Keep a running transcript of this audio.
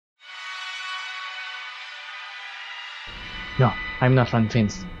No, I'm not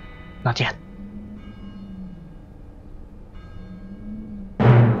convinced. Not yet.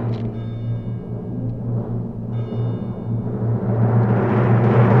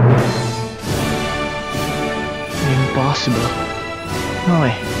 Impossible. No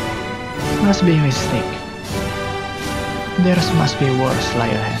way. Must be a mistake. There must be worse lie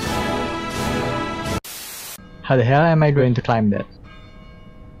ahead. How the hell am I going to climb that?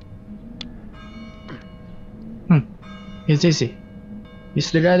 It's easy.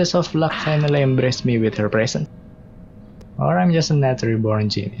 Is the goddess of luck finally embraced me with her presence? Or I'm just a naturally born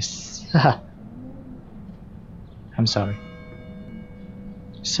genius. Haha. I'm sorry.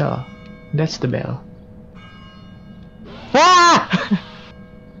 So, that's the bell. Ah!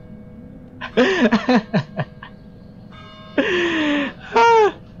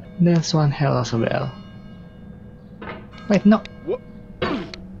 That's one hell of a bell. Wait, no.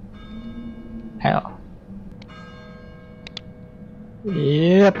 Hell.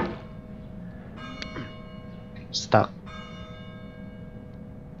 Yep. Stuck.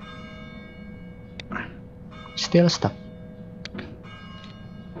 Still stuck.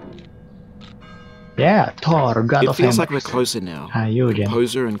 Yeah, Thor, god of It feels hammers. like we're closer now. You, Jen.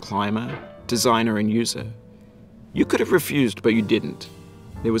 Composer and climber, designer and user. You could have refused, but you didn't.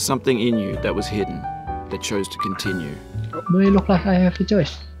 There was something in you that was hidden, that chose to continue. Do I look like I have a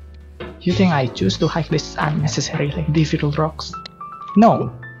choice? You think I choose to hike these unnecessarily difficult rocks?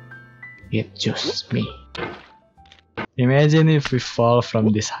 No. It chose me. Imagine if we fall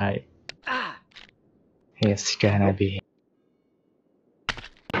from this height. It's gonna be...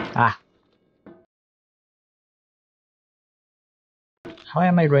 Ah. How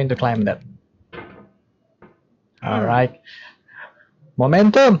am I going to climb that? Alright.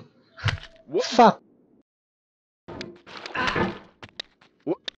 Momentum! Fuck!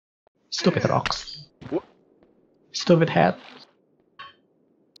 Stupid rocks. Stupid head.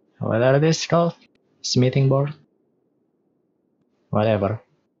 What are these called? Smithing board? Whatever.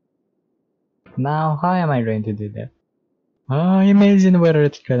 Now, how am I going to do that? Oh, imagine where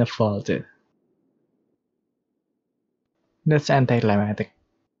it's gonna fall to. That's anticlimactic.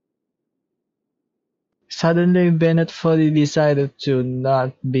 Suddenly, Bennett fully decided to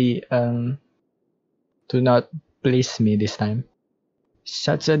not please me this time.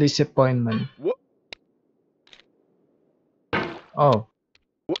 Such a disappointment. Oh.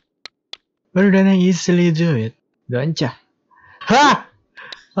 Where can I easily do it? Don't ya? Ha!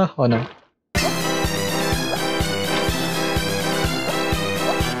 Oh no.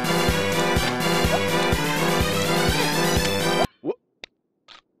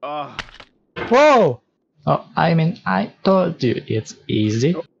 Whoa! Oh, I mean, I told you it's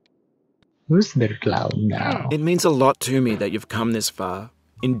easy. Who's the clown now? It means a lot to me that you've come this far,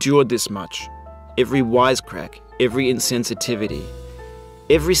 endured this much. Every wisecrack, every insensitivity,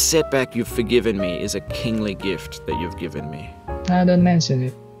 every setback you've forgiven me is a kingly gift that you've given me. I don't mention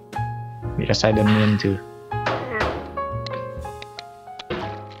it. Because I don't mean to.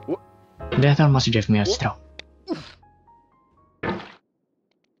 That almost gave me a stroke.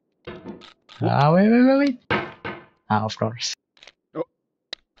 Wait. Ah, of course.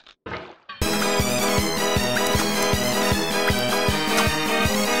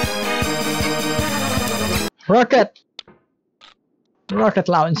 Rocket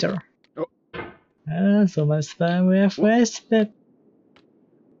launcher. So much time we have wasted.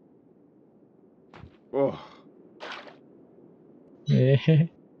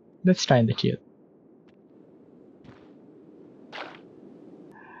 That's kinda cute.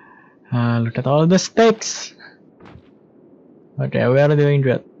 Look at all the stakes. Okay, we are doing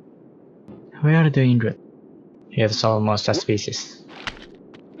good. It's almost suspicious.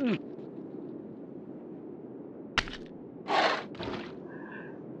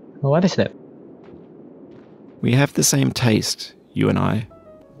 What is that? We have the same taste, you and I.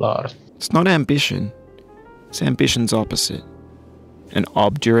 Lord. It's not ambition. It's ambition's opposite. An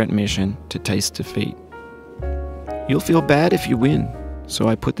obdurate mission to taste defeat. You'll feel bad if you win, so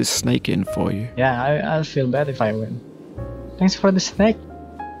I put this snake in for you. Yeah, I'll feel bad if I win. Thanks for the snake.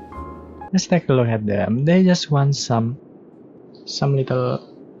 Let's take a look at them. They just want some little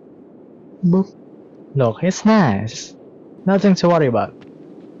book. Look, it's nice. Nothing to worry about.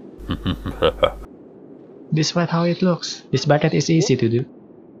 Despite how it looks, this bucket is easy to do.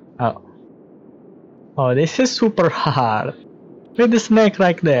 Oh, this is super hard. With the snake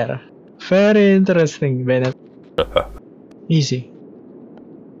right there. Very interesting, Bennett. Easy.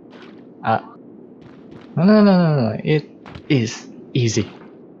 No. It is easy.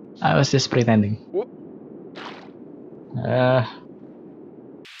 I was just pretending.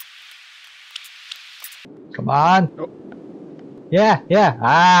 Come on. Yeah, yeah.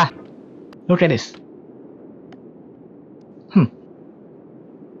 Ah, look at this.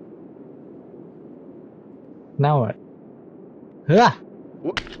 Now what? Ah!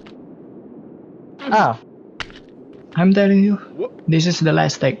 Ah! I'm telling you, this is the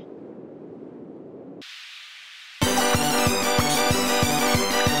last take.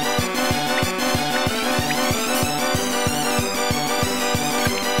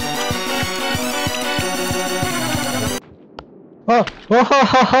 Oh!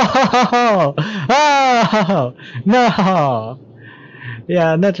 Oh! Oh! No!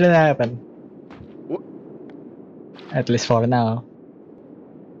 Yeah, that didn't happen. At least for now.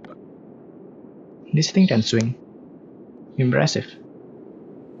 This thing can swing. Impressive.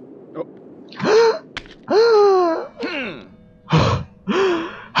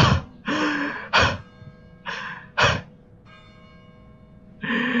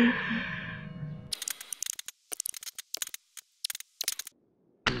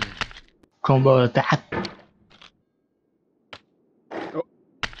 Combo attack.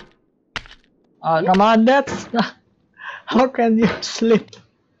 Oh, come on, that's... How can you sleep?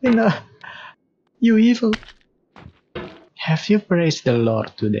 You evil. Have you praised the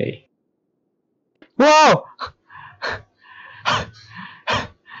Lord today? Whoa!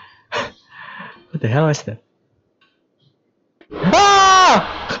 What the hell is that?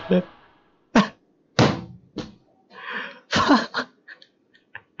 Ah!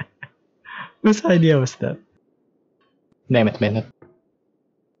 Whose idea was that? Damn it, Bennett.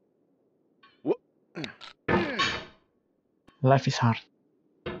 Life is hard.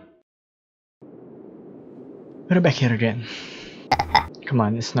 We're back here again. Come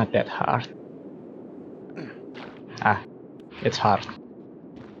on, it's not that hard. Ah, it's hard.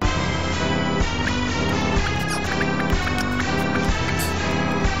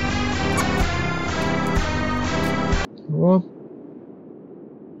 Whoop.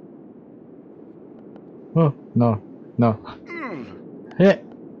 Oh, no, no. Hey.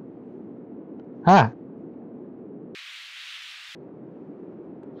 Ah.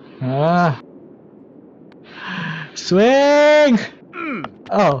 Ah. Swing!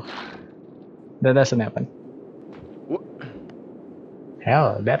 Oh. That doesn't happen.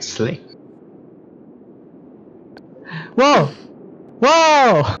 Hell, that's slick. Whoa!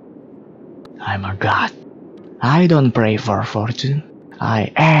 Whoa! I'm a god. I don't pray for fortune.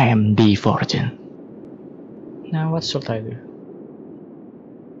 I am the fortune. Now what should I do?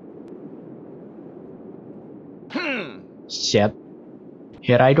 Shit.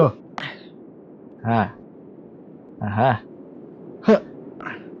 Here I go. Ah. Aha. Huh.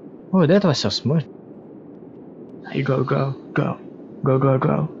 Oh, that was so smooth. I go, go, go. Go, go,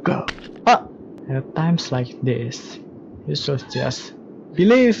 go, go. Ah! At times like this, you should just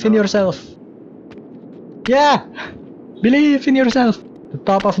believe in yourself. Yeah! Believe in yourself. The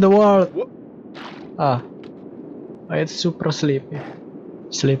top of the world. Ah. Oh, it's super sleepy.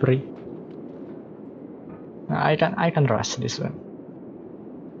 Slippery. I can rush this one.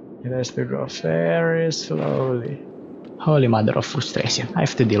 It has to go very slowly. Holy mother of frustration. I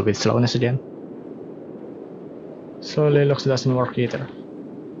have to deal with slowness again. Slowly looks doesn't work either.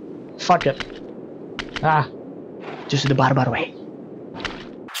 Fuck it. Ah. Choose the barbar way.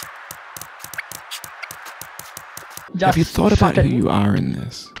 Have you thought about who you are in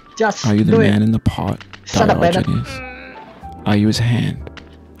this? Just are you the man in the pot, Shut up, Bennett. Are you his hand?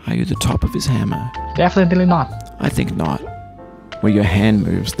 Are you the top of his hammer? Definitely not. I think not. Where your hand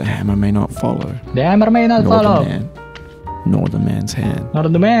moves, the hammer may not follow. The hammer may not follow. Nor the man's hand. Nor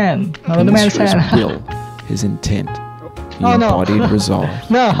the man. Nor the man's hand. His will, his intent, the Oh, no. embodied resolve,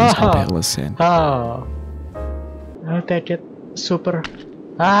 No. and his compel assent. Oh. I'll take it. Super.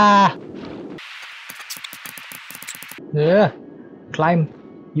 Ah. Yeah. Climb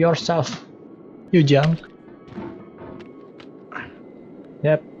yourself. You junk.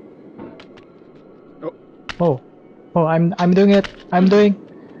 Yep. Oh. Oh, I'm doing it. I'm doing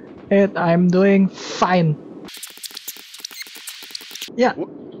it. I'm doing fine. Yeah.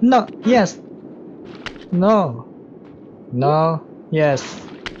 No. Yes. No. No. Yes.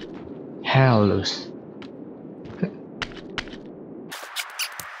 Hell loose.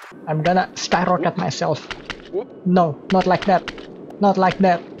 I'm gonna skyrocket myself. No, not like that. Not like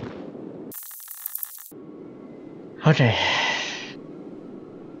that. Okay.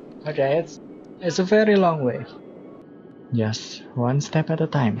 Okay, it's a very long way. Just one step at a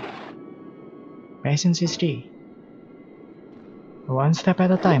time. Patience is key. One step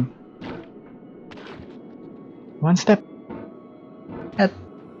at a time. One step at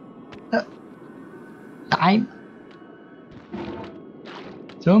a time.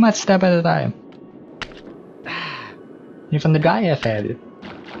 So much step at a time. Even the guy have had it.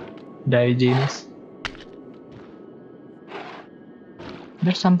 Diogenes.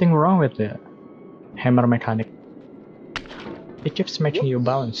 There's something wrong with the hammer mechanic. It keeps making you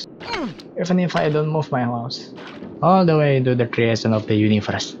bounce. Even if I don't move my mouse. All the way to the creation of the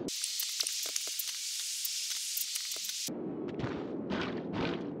universe.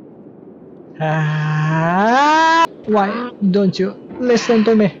 Why don't you listen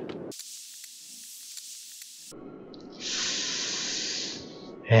to me?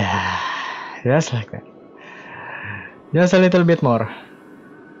 Yeah, just like that. Just a little bit more.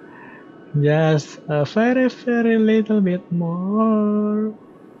 Just a very, very little bit more.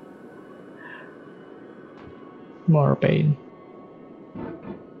 More pain.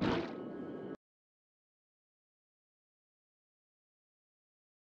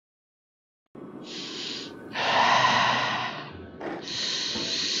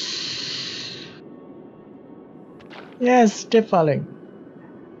 Yes, keep falling.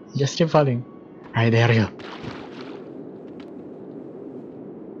 Just keep falling. I dare you.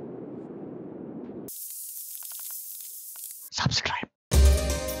 Subscribe.